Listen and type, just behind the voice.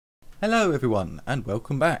Hello everyone and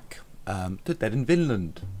welcome back to Dead in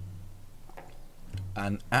Vinland.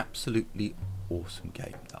 An absolutely awesome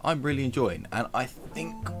game that I'm really enjoying, and I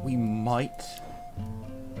think we might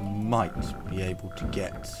be able to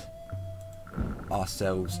get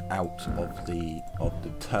ourselves out of the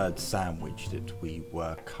turd sandwich that we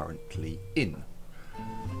were currently in.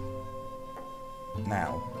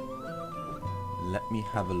 Now, let me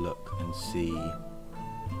have a look and see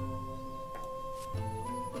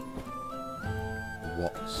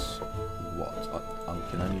what's what. I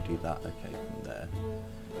can only do that, okay, from there.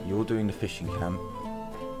 You're doing the fishing camp.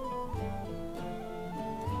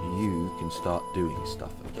 You can start doing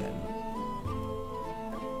stuff again.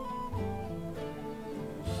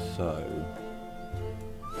 So,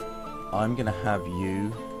 I'm going to have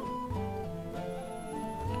you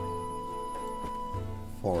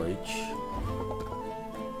forage.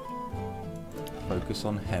 Focus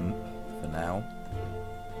on hemp for now,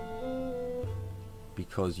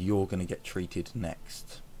 because you're going to get treated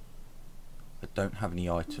next. I don't have any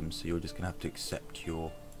items, so you're just going to have to accept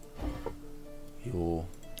your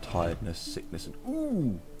tiredness, sickness, and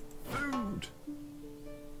ooh, food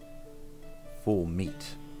for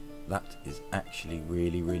meat. That is actually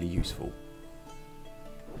really, really useful.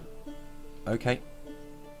 Okay.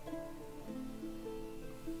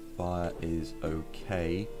 Fire is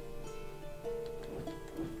okay.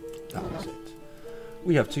 That was it.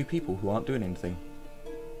 We have two people who aren't doing anything.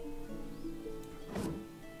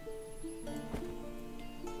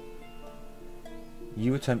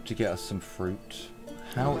 You attempt to get us some fruit.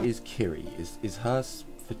 How is Kiri? Is her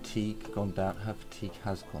fatigue gone down? Her fatigue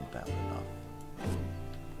has gone down enough.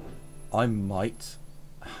 I might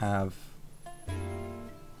have...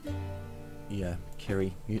 Yeah,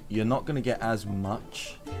 Kiri, you're not going to get as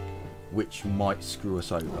much, which might screw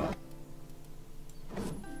us over.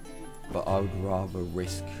 But I would rather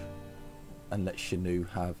risk and let Shanu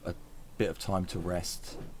have a bit of time to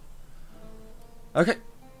rest. Okay.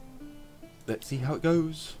 Let's see how it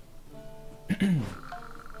goes.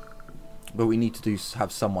 But we need to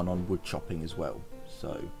have someone on wood chopping as well.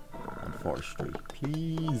 So, on forestry,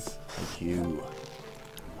 please. Thank you.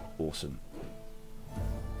 Awesome.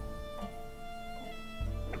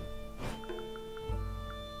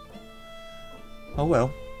 Oh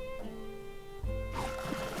well.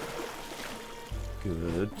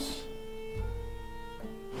 Good.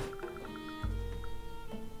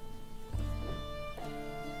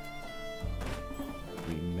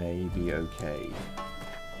 We may be okay.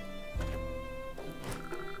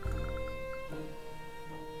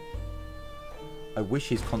 I wish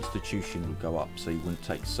his constitution would go up so he wouldn't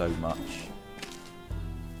take so much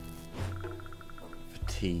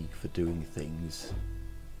fatigue for doing things.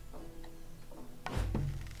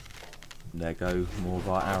 There go more of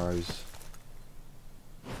our arrows.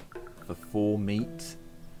 For 4 meat,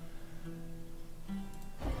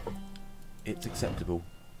 it's acceptable.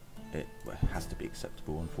 It has to be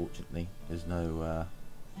acceptable, unfortunately. There's no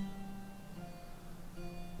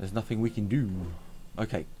there's nothing we can do.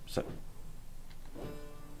 Okay, so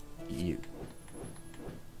you.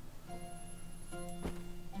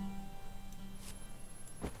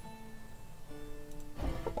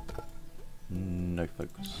 No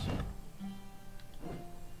focus.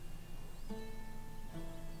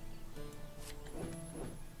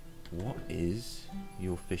 What is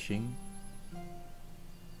your fishing?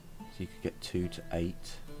 So you could get 2 to 8.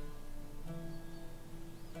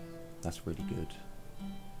 That's really good.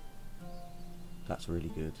 That's really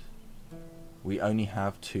good. We only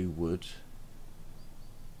have 2 wood.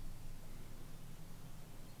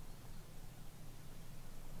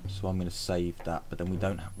 So I'm going to save that, but then we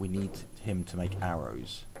don't we need him to make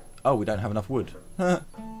arrows. Oh, we don't have enough wood.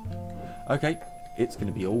 Okay, it's going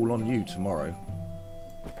to be all on you tomorrow.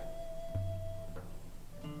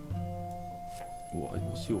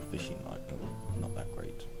 What's your fishing like? Oh, not that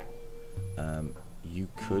great. You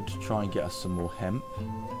could try and get us some more hemp.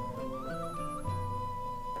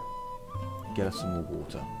 Get us some more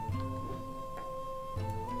water.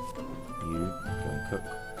 You go and cook.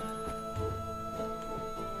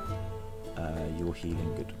 You're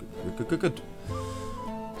healing. Good.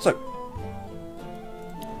 So.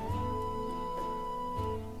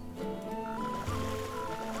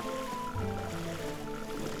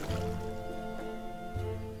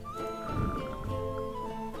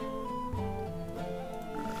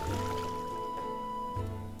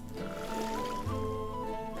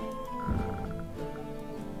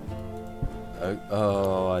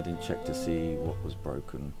 Oh, I didn't check to see what was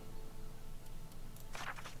broken.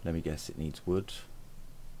 Let me guess, it needs wood.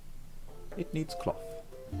 It needs cloth.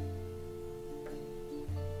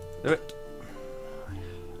 Do it.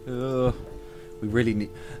 We really need...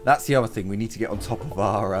 That's the other thing. We need to get on top of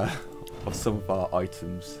our of some of our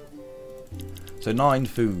items. So 9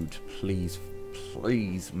 food. Please,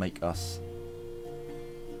 please make us...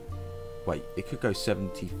 Wait, it could go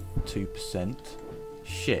 72%.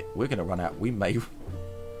 Shit, we're going to run out. We may...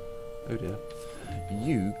 Oh dear.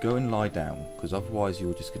 You go and lie down, because otherwise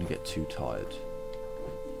you're just going to get too tired.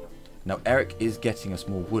 Now, Eric is getting us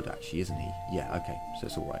more wood, actually, isn't he? Yeah, okay, so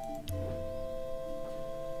it's alright.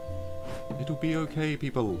 It'll be okay,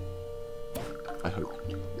 people. I hope.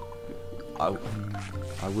 I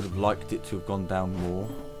would have liked it to have gone down more.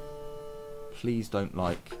 Please don't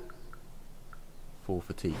like 4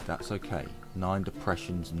 fatigue. That's okay. 9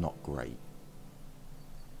 depression's not great.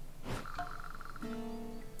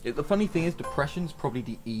 The funny thing is, depression's probably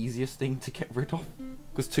the easiest thing to get rid of,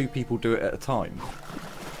 because 2 people do it at a time.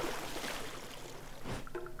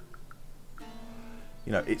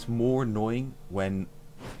 You know, it's more annoying when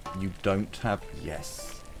you don't have...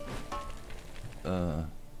 Yes. I'm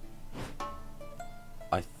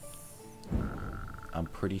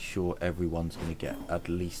pretty sure everyone's going to get at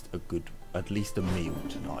least a meal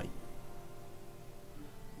tonight.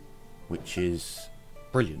 Which is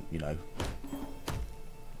brilliant, you know.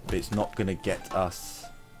 But it's not going to get us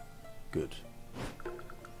good.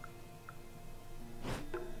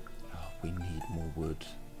 Oh, we need more wood.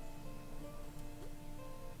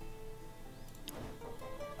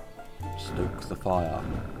 Stoke the fire.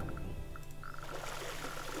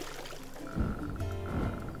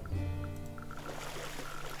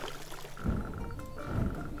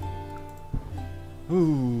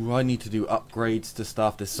 Ooh, I need to do upgrades to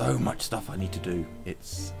stuff. There's so much stuff I need to do.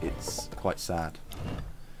 It's quite sad.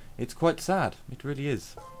 It's quite sad. It really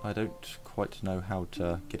is. I don't quite know how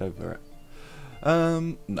to get over it.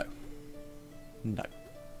 No. No.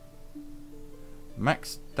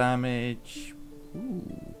 Max damage.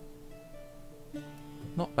 Ooh.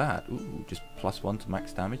 Not bad. Ooh, just +1 to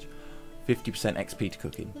max damage. 50% XP to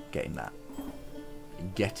cooking. Getting that.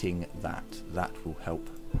 Getting that. That will help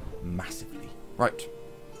massively. Right.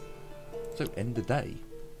 So, end the day.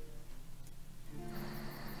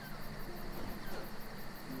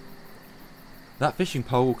 That fishing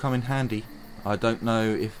pole will come in handy. I don't know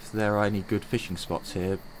if there are any good fishing spots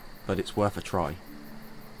here, but it's worth a try.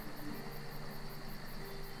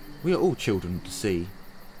 We are all children to see.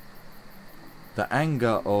 The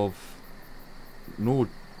anger of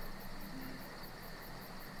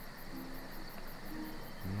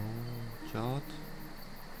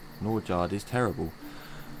Norjard is terrible,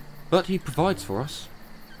 but he provides for us.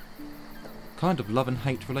 Kind of love and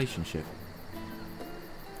hate relationship.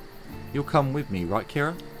 You'll come with me, right,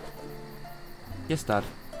 Kira? Yes, Dad.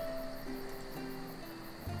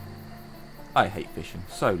 I hate fishing.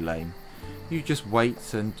 So lame. You just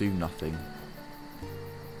wait and do nothing.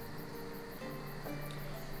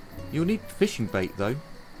 You'll need fishing bait, though.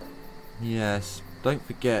 Yes, don't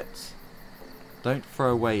forget. Don't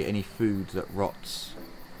throw away any food that rots.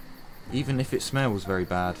 Even if it smells very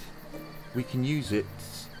bad. We can use it.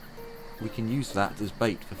 We can use that as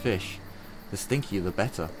bait for fish. The stinkier the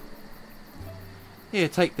better. Here,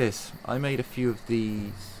 take this. I made a few of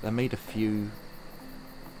these. I made a few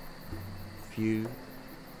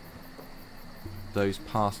those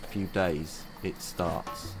past few days. It's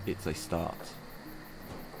a start.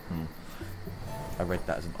 I read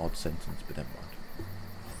that as an odd sentence, but never mind.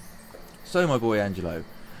 So, my boy Angelo,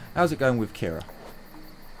 how's it going with Kira?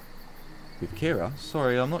 With Kira?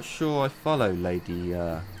 Sorry, I'm not sure I follow Lady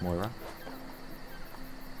Moira.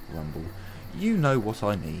 Rumble. You know what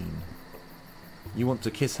I mean. You want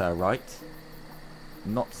to kiss her, right?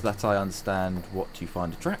 Not that I understand what you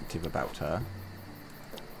find attractive about her.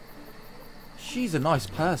 She's a nice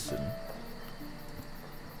person.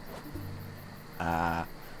 Ah,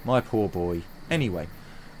 my poor boy. Anyway,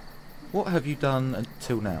 what have you done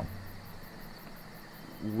until now?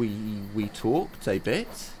 We talked a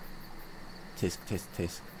bit. Tisk, tisk,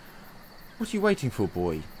 tisk. What are you waiting for,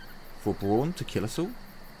 boy? For Brawn to kill us all?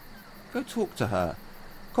 Go talk to her.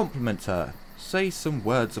 Compliment her. Say some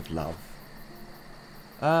words of love.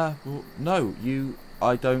 Well, no,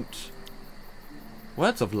 I don't...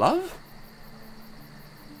 Words of love?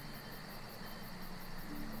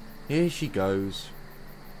 Here she goes.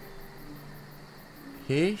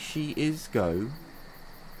 Here she is go.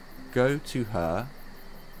 Go to her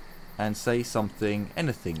and say something,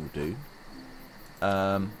 anything will do.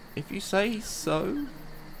 If you say so.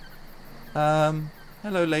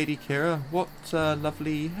 Hello, Lady Kira. What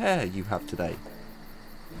lovely hair you have today.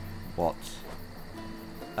 What?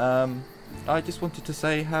 I just wanted to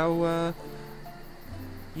say how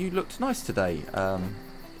you looked nice today.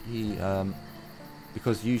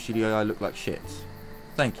 Because usually I look like shit.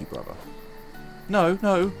 Thank you, brother. No,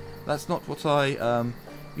 no, that's not what I...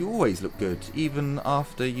 You always look good, even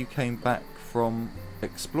after you came back from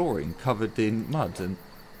exploring, covered in mud and...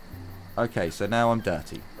 Okay, so now I'm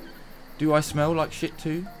dirty. Do I smell like shit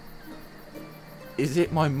too? Is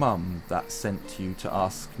it my mum that sent you to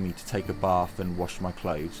ask me to take a bath and wash my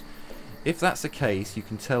clothes? If that's the case, you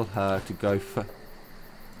can tell her to go for...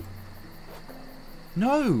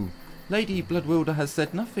 No! Lady Bloodwilder has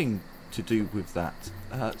said nothing to do with that.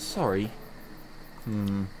 Sorry.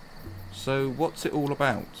 So what's it all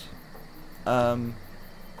about?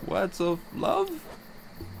 Words of love?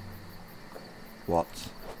 What?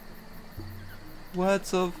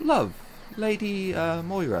 Words of love. Lady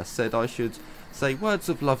Moira said I should say words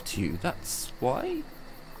of love to you. That's why?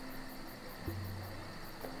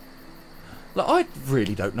 Look, I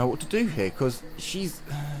really don't know what to do here, because she's...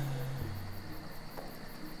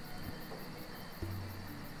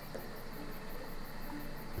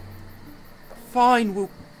 Fine, we'll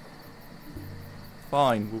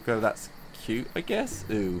go, that's cute, I guess.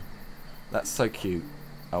 Ooh, that's so cute.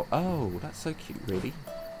 Oh, that's so cute, really.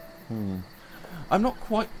 I'm not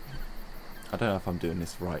quite... I don't know if I'm doing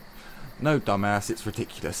this right. No, dumbass, it's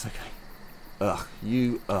ridiculous, okay.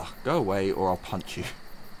 Go away or I'll punch you.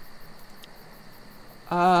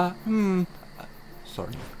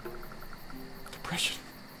 Sorry. Depression.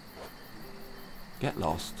 Get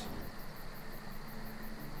lost.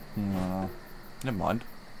 Never mind.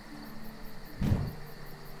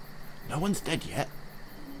 No one's dead yet.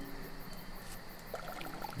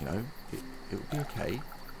 You know, it'll be okay.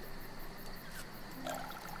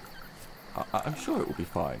 I'm sure it will be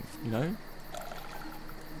fine, you know?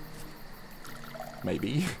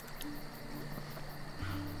 Maybe.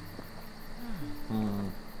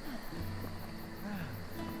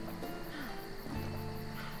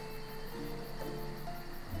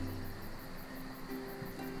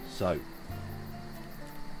 So.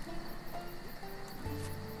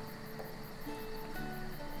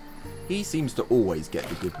 He seems to always get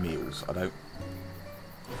the good meals. I don't...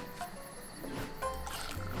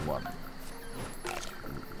 One.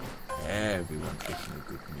 Everyone's getting a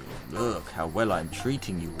good meal. Look how well I'm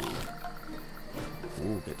treating you all.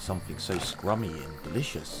 All get something so scrummy and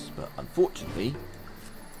delicious, but unfortunately,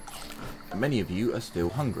 many of you are still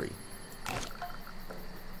hungry.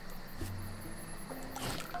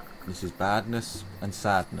 This is badness and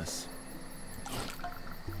sadness.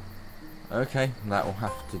 Okay, that will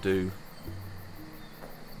have to do.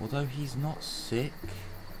 Although he's not sick.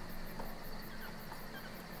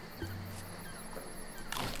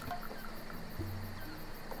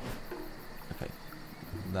 Okay,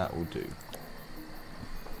 that will do.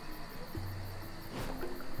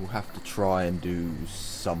 We'll have to try and do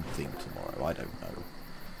something tomorrow, I don't know.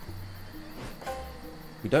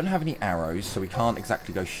 We don't have any arrows, so we can't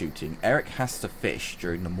exactly go shooting. Eric has to fish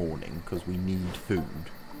during the morning, because we need food.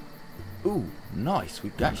 Ooh, nice.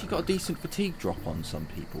 We've actually got a decent fatigue drop on some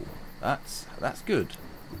people. That's good.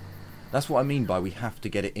 That's what I mean by we have to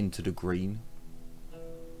get it into the green.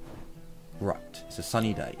 Right, it's a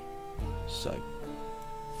sunny day. So.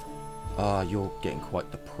 You're getting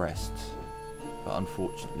quite depressed. But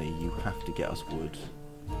unfortunately, you have to get us wood.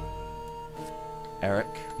 Eric,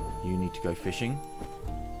 you need to go fishing.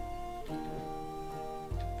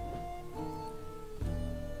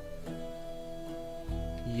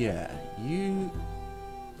 Yeah, you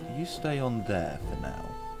stay on there for now.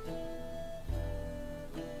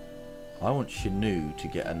 I want Shanu to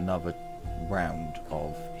get another round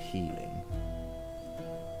of healing.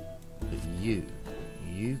 But you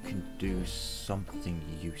can do something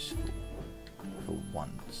useful for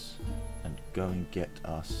once and go and get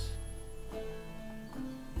us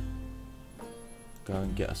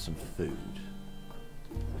some food.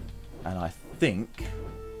 And I think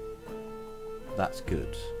that's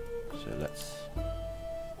good. So let's...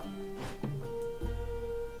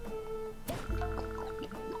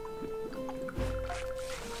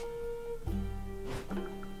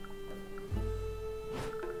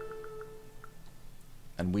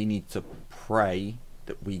 And we need to pray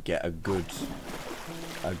that we get a good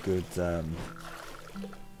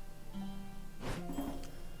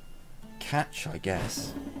catch, I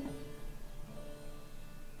guess.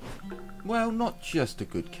 Well, not just a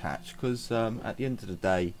good catch, because at the end of the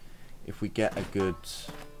day, if we get a good...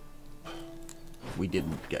 We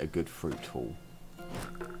didn't get a good fruit haul.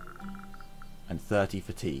 And 30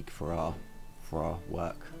 fatigue for our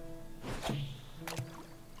work.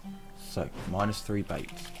 So, -3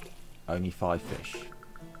 bait. Only 5 fish.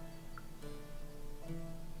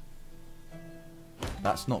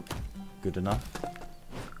 That's not good enough.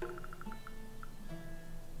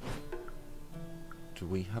 Do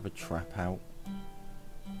we have a trap out?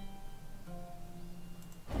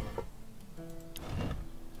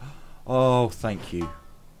 Oh, thank you.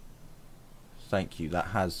 Thank you. That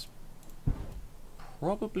has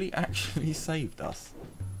probably actually saved us.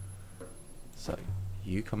 So,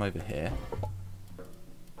 you come over here.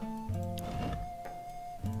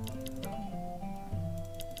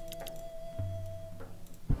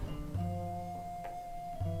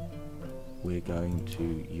 We're going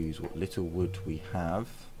to use what little wood we have.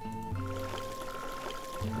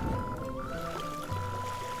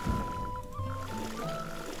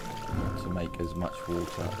 To make as much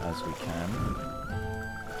water as we can.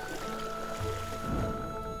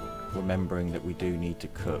 Remembering that we do need to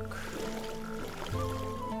cook.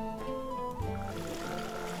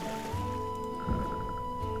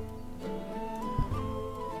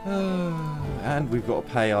 And we've got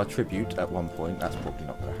to pay our tribute at one point. That's probably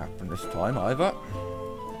not going to happen this time either.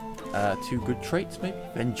 Two good traits, maybe?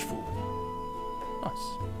 Vengeful. Nice.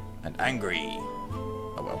 And angry.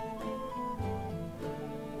 Oh well.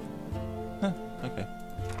 Huh, okay.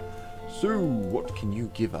 So, what can you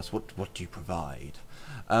give us? What do you provide?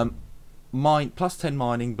 Plus 10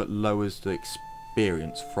 mining, but lowers the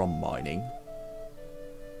experience from mining.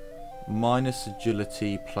 Minus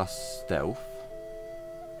agility plus stealth.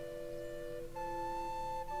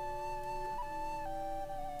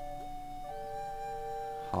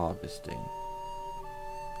 Harvesting.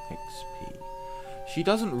 XP. She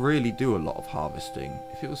doesn't really do a lot of harvesting.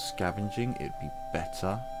 If it was scavenging, it'd be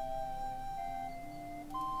better.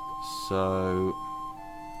 So,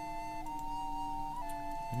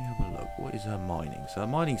 let me have a look. What is her mining? So her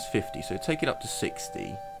mining's 50, so take it up to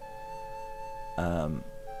 60. But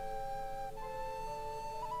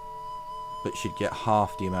she'd get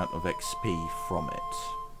half the amount of XP from it.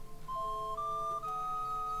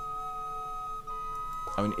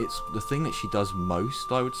 I mean, it's the thing that she does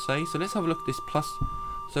most, I would say. So let's have a look at this plus.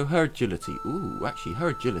 So her agility. Ooh, actually, her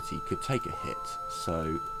agility could take a hit.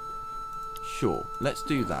 So, sure, let's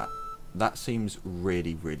do that. That seems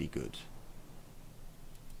really, really good.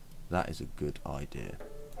 That is a good idea.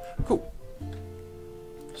 Cool.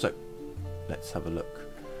 So, let's have a look.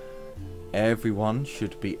 Everyone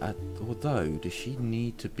should be at... Although, does she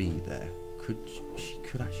need to be there? She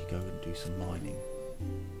could actually go and do some mining.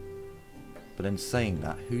 But in saying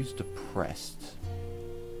that, who's depressed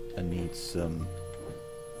and needs some...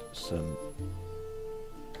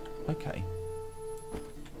 Okay.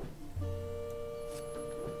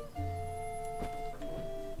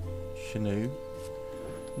 Shanu.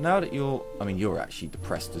 Now that you're... I mean, you're actually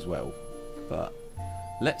depressed as well. But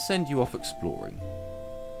let's send you off exploring.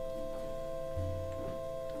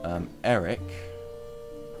 Eric.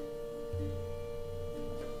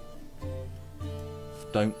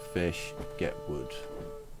 Don't fish, get wood.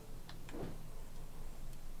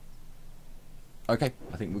 Okay,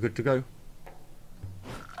 I think we're good to go.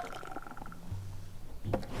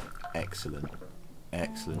 Excellent.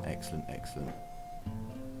 Excellent, excellent, excellent.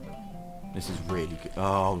 This is really good.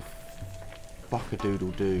 Oh,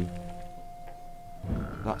 fuck-a-doodle-doo.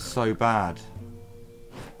 That's so bad.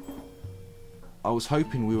 I was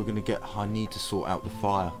hoping we were going to get... I need to sort out the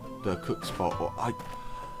fire, the cook spot. Or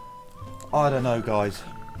I don't know, guys.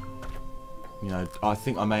 You know, I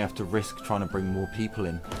think I may have to risk trying to bring more people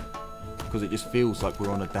in. Because it just feels like we're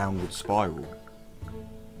on a downward spiral.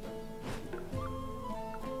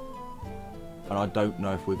 And I don't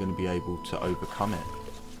know if we're going to be able to overcome it.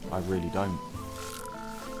 I really don't.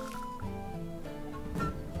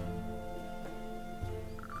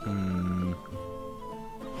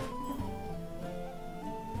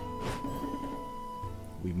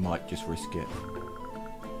 We might just risk it.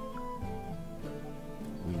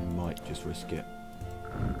 We might just risk it.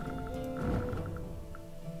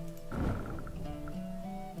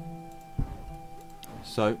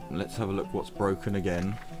 So, let's have a look what's broken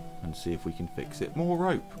again and see if we can fix it. More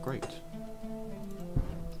rope, great.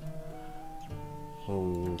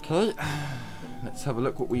 Okay, let's have a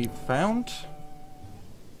look what we've found.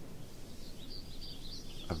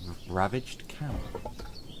 A ravaged camp.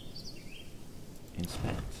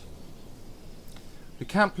 Inspect. The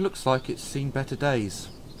camp looks like it's seen better days.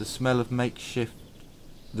 The smell of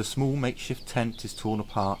the small makeshift tent is torn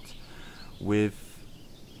apart with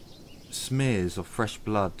smears of fresh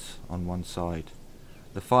blood on one side.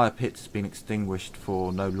 The fire pit has been extinguished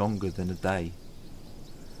for no longer than a day.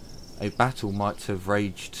 A battle might have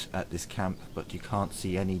raged at this camp, but you can't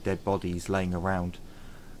see any dead bodies laying around.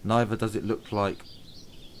 Neither does it look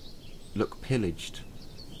pillaged.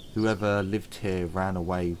 Whoever lived here ran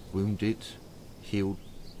away wounded, healed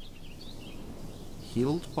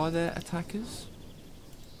by their attackers?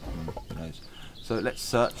 Who knows? So let's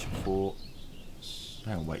search for...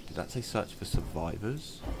 Hang on, wait, did that say search for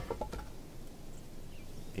survivors?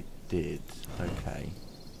 It did, okay.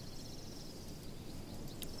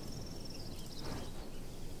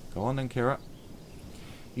 Go on then, Kira.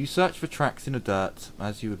 You search for tracks in the dirt.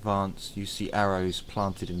 As you advance, you see arrows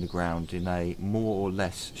planted in the ground in a more or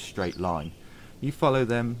less straight line. You follow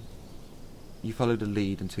them. You follow the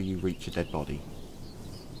lead until you reach a dead body.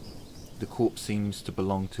 The corpse seems to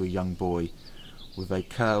belong to a young boy with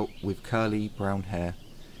curly brown hair.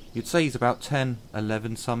 You'd say he's about 10,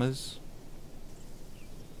 11 summers.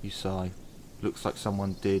 You sigh. Looks like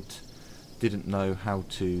someone didn't know how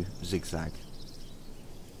to zigzag.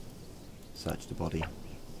 Search the body.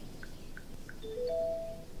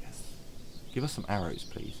 Yes. Give us some arrows,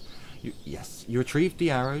 please. Yes. You retrieve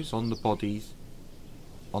the arrows on the body's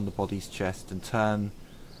chest and turn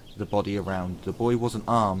the body around. The boy wasn't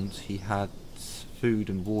armed. He had food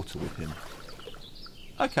and water with him.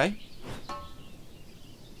 Okay.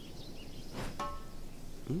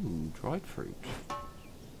 Ooh, dried fruit.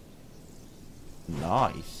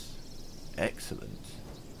 Nice. Excellent.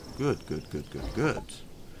 Good, good, good, good, good.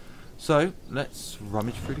 So, let's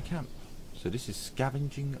rummage through the camp. So this is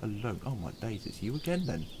scavenging alone. Oh my days, it's you again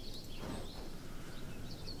then.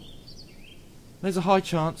 There's a high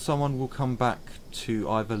chance someone will come back to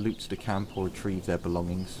either loot the camp or retrieve their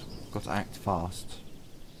belongings. Got to act fast.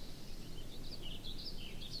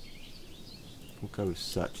 We'll go with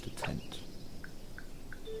search the tent.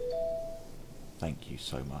 Thank you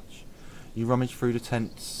so much. You rummage through the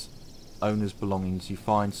tent's owner's belongings. You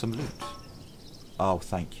find some loot. Oh,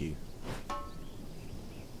 thank you.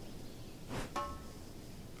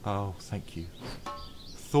 Oh, thank you.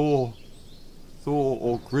 Thor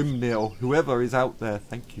or Grimnir, whoever is out there,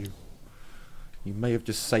 thank you. You may have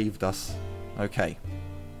just saved us. Okay.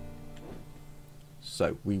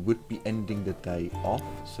 So, we would be ending the day off,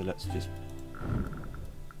 so let's just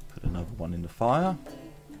put another one in the fire.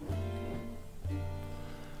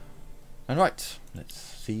 And right, let's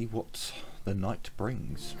see what the night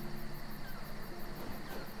brings.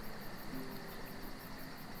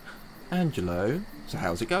 Angelo, so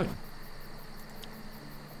how's it going?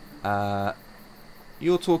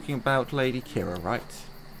 You're talking about Lady Kira, right?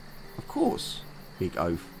 Of course. Big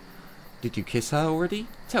oath. Did you kiss her already?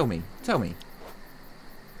 Tell me, tell me.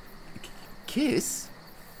 Kiss?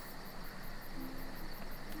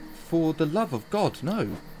 For the love of God,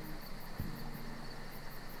 no.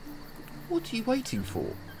 What are you waiting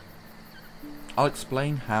for? I'll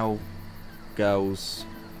explain how girls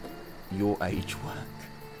your age work.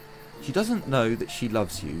 She doesn't know that she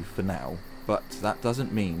loves you for now, but that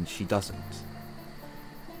doesn't mean she doesn't.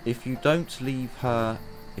 If you don't leave her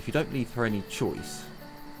any choice,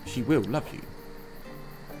 she will love you.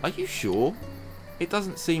 Are you sure? It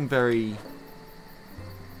doesn't seem very...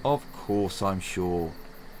 Of course I'm sure.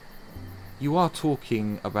 You are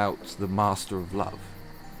talking about the Master of Love.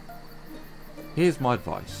 Here's my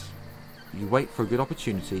advice. You wait for a good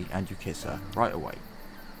opportunity and you kiss her right away.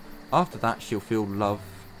 After that she'll feel love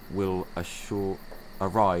will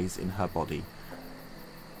arise in her body.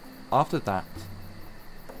 After that,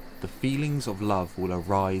 the feelings of love will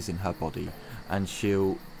arise in her body and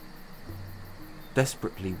she'll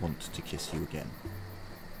desperately want to kiss you again.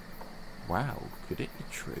 Wow, could it be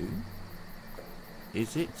true?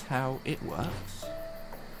 Is it how it works?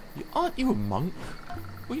 Aren't you a monk?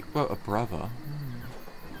 Well, a brother.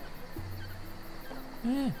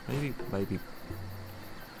 Yeah, maybe.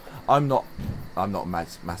 I'm not a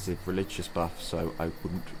massive religious buff, so I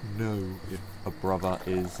wouldn't know if a brother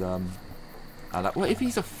is well, if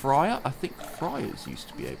he's a friar, I think friars used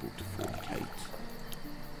to be able to fornicate.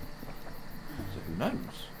 So who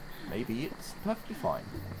knows? Maybe it's perfectly fine.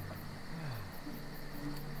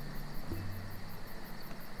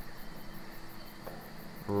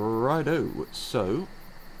 Righto, so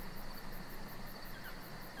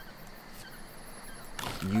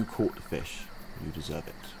you caught the fish. You deserve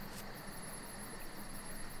it.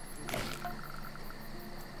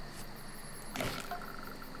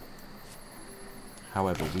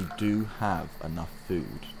 However, we do have enough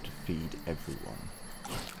food to feed everyone.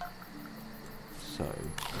 So...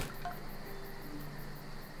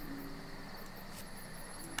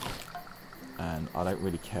 And I don't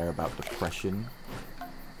really care about depression.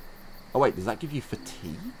 Oh wait, does that give you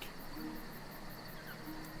fatigue?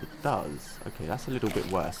 It does. Okay, that's a little bit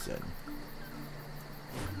worse then.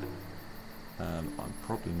 I'm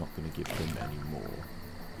probably not going to give him any more.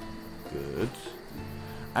 Good.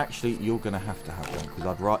 Actually, you're going to have one,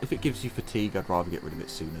 because if it gives you fatigue, I'd rather get rid of it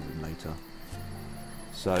sooner than later.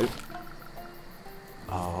 So,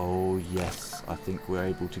 oh yes, Yes, I think we're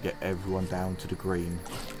able to get everyone down to the green.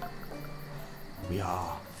 We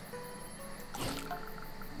are.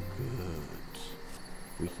 Good.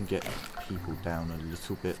 We can get people down a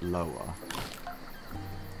little bit lower,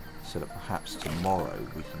 so that perhaps tomorrow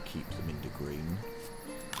we can keep them in the green.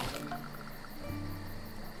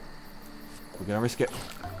 We're going to risk it.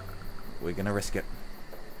 We're going to risk it.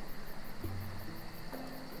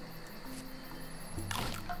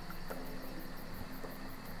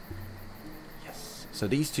 Yes. So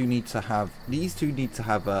these two need to have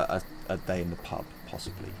a day in the pub,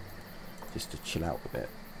 possibly, just to chill out a bit,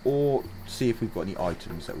 or see if we've got any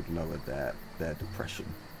items that would lower their depression.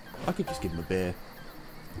 I could just give them a beer.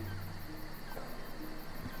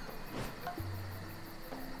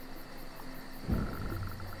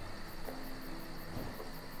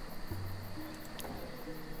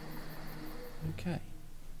 Okay.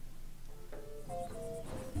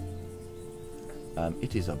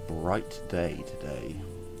 It is a bright day today,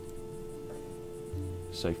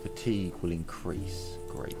 so fatigue will increase.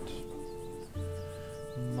 Great.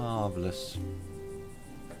 Marvellous.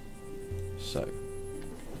 So,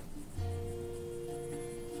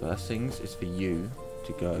 first things is for you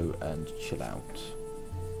to go and chill out.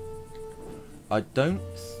 I don't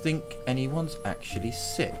think anyone's actually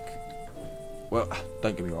sick. Well,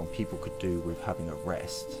 don't get me wrong, people could do with having a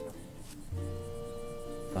rest.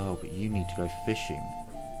 Oh, but you need to go fishing.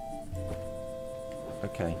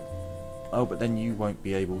 Okay. Oh, but then you won't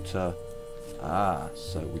be able to... Ah,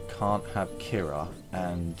 so we can't have Kira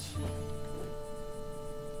and...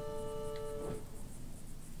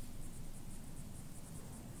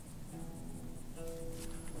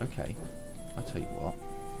 Okay, I'll tell you what.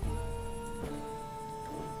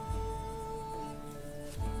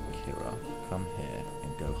 Kira, come here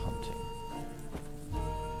and go hunting.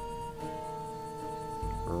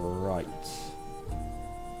 Right.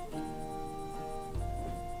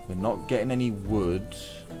 We're not getting any wood,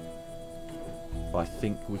 but I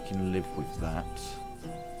think we can live with that.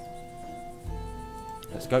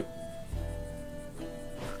 Let's go.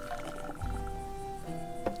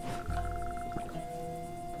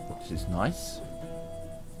 This is nice.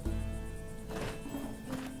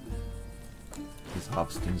 His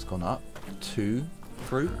harvesting's gone up. 2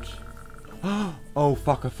 fruit. Oh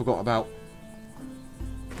fuck, I forgot about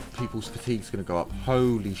people's fatigue's going to go up.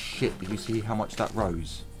 Holy shit, did you see how much that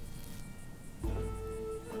rose?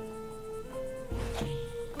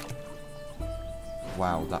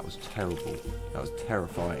 Wow, that was terrible. That was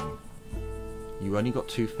terrifying. You only got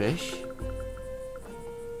 2 fish?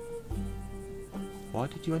 Why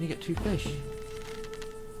did you only get 2 fish?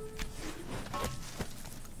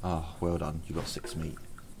 Oh, well done. You got 6 meat.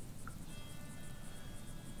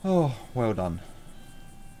 Oh, well done.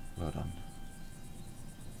 Well done.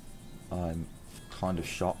 I'm kind of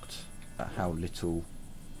shocked at how little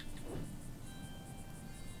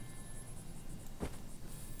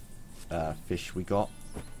fish we got.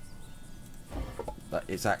 But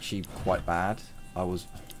it's actually quite bad. Well,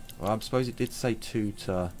 I suppose it did say 2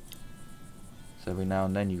 to... So every now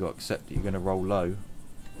and then you got to accept that you're going to roll low.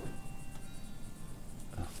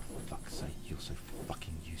 Oh, for fuck's sake, you're so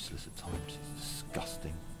fucking useless at times. It's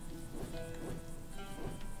disgusting.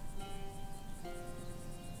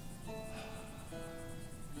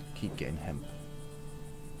 Keep getting hemp.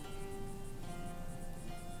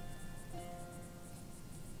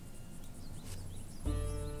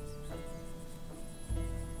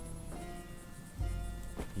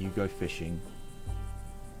 You go fishing.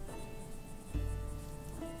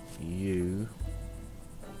 You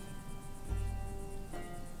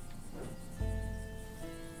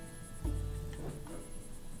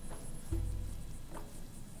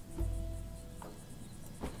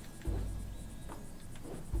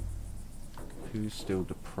who's still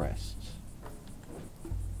depressed?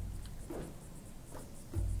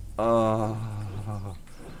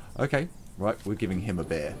 Okay, right, we're giving him a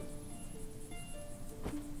beer.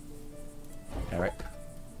 Eric,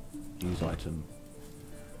 use item.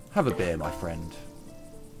 Have a beer, my friend.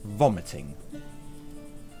 Vomiting.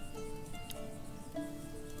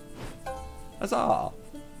 Huzzah!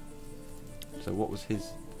 So what was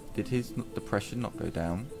his... Did his depression not go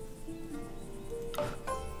down?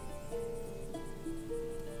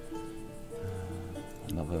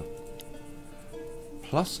 Another...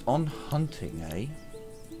 Plus on hunting, eh?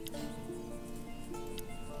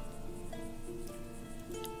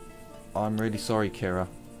 I'm really sorry, Kira,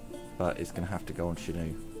 but it's going to have to go on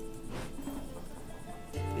Shanu.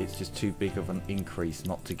 It's just too big of an increase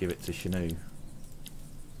not to give it to Shanu.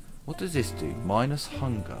 What does this do? Minus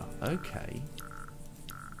hunger. Okay.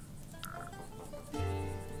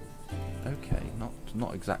 Okay. Okay,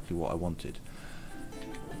 not exactly what I wanted.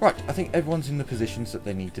 Right, I think everyone's in the positions that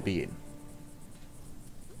they need to be in.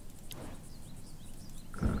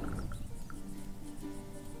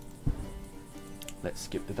 Let's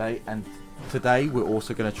skip the day, and today we're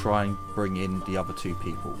also going to try and bring in the other two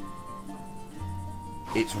people.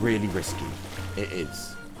 It's really risky, it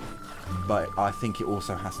is, but I think it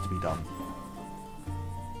also has to be done.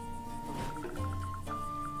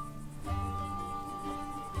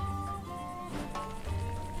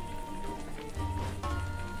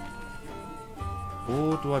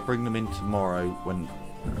 Or do I bring them in tomorrow, when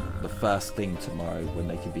the first thing tomorrow, when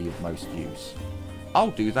they can be of most use?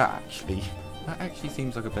 I'll do that actually. That actually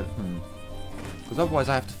seems like a better... Because otherwise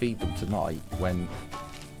I have to feed them tonight when...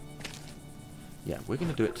 Yeah, we're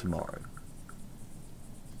going to do it tomorrow.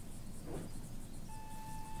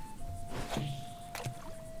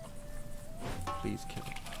 Please,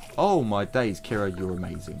 Kira. Oh my days, Kira, you're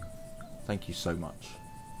amazing. Thank you so much.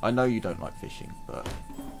 I know you don't like fishing, but...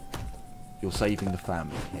 You're saving the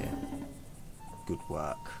family here. Good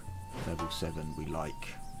work. Level 7, we like.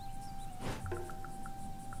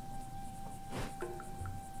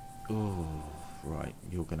 Oh, right.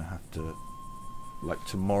 You're going to have to... Like,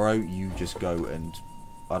 tomorrow, you just go and...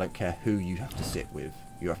 I don't care who you have to sit with.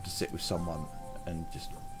 You have to sit with someone and just...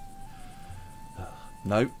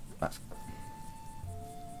 No, that's...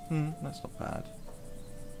 that's not bad.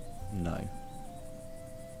 No.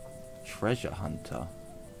 Treasure hunter.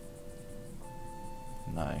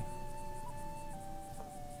 No.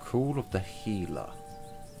 Call of the healer.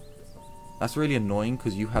 That's really annoying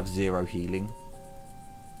because you have 0 healing.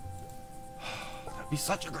 That'd be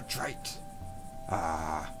such a good trait.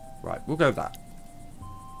 Ah, right, we'll go with that.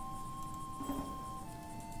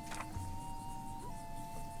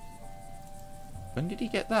 When did he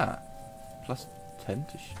get that? Plus 10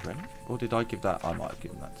 to strength? Or did I give that? I might have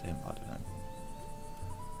given that to him, I don't know.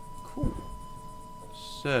 Cool.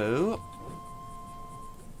 So...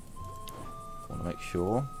 I want to make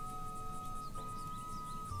sure.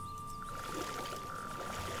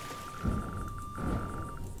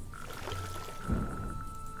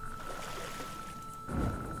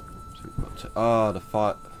 So we've got to... Ah, the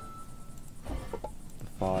fire... The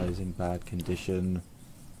fire is in bad condition.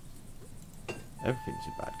 Everything's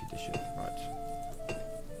in bad condition. Right.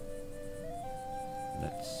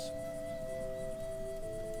 Let's...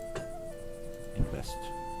 invest.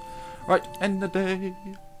 Right, end the day.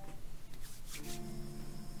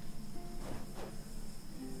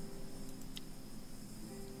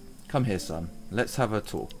 Come here, son. Let's have a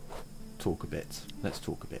talk. Talk a bit. Let's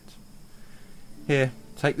talk a bit. Here,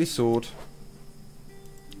 take this sword.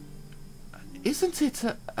 Isn't it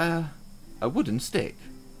a wooden stick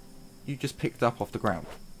you just picked up off the ground?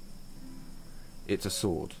 It's a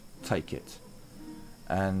sword. Take it.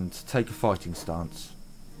 And take a fighting stance.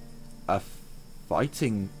 A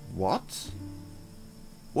fighting what?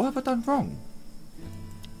 What have I done wrong?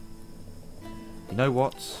 You know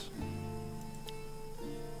what?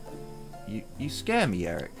 You scare me,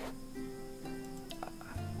 Eric.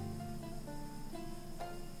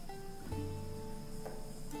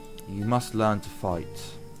 You must learn to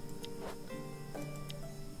fight.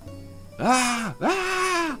 Ah!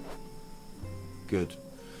 Ah! Good.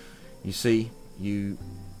 You see, you...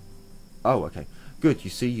 Oh, okay. Good, you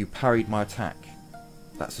see, you parried my attack.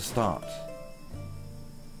 That's a start.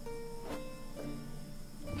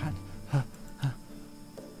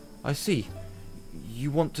 I see.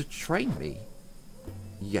 You want to train me?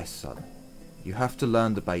 Yes, son. You have to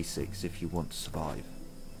learn the basics if you want to survive.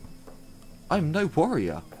 I'm no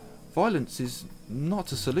warrior. Violence is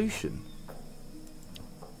not a solution.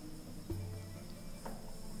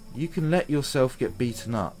 You can let yourself get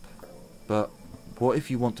beaten up, but what if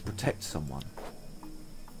you want to protect someone?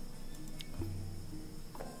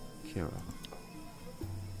 Kira.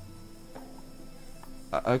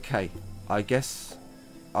 Okay, I guess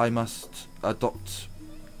I must adapt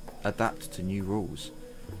to new rules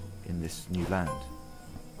in this new land.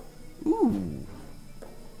 Ooh.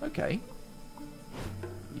 Okay.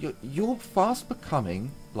 You're fast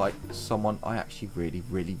becoming like someone I actually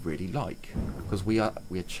really like, because we are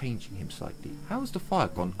changing him slightly. How has the fire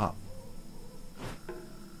gone up?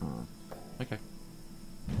 Okay.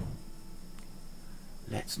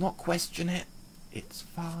 Let's not question it. It's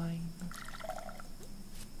fine.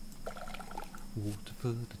 Water for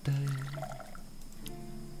the day.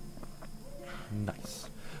 Nice.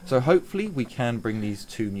 So hopefully we can bring these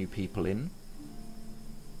 2 new people in.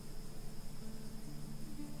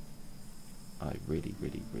 I really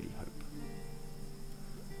hope.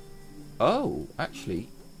 Oh, actually,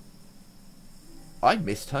 I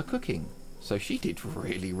missed her cooking. So she did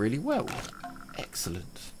really, really well.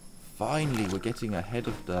 Excellent. Finally, we're getting ahead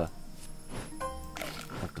of the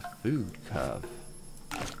food curve.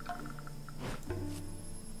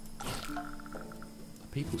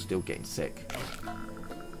 People still getting sick.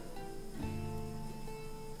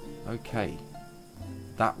 Okay.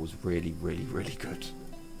 That was really, really, really good.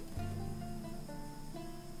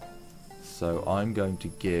 So I'm going to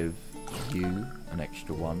give you an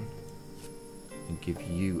extra one. And give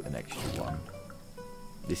you an extra one.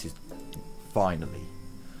 This is finally.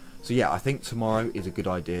 So yeah, I think tomorrow is a good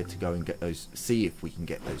idea to go and get those, see if we can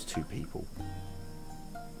get those 2 people.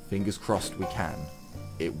 Fingers crossed we can.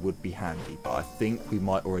 It would be handy, but I think we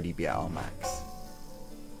might already be at our max.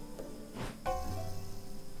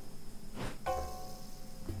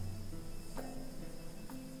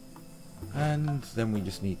 And then we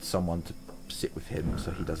just need someone to sit with him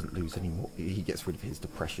so he doesn't lose any more, he gets rid of his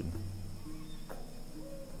depression.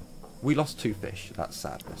 We lost 2 fish, that's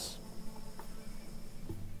sadness.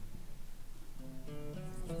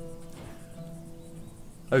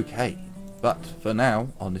 Okay, but for now,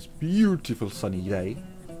 on this beautiful sunny day,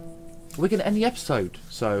 we're going to end the episode.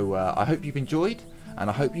 So I hope you've enjoyed, and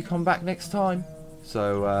I hope you come back next time.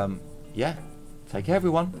 So yeah, take care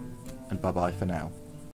everyone, and bye bye for now.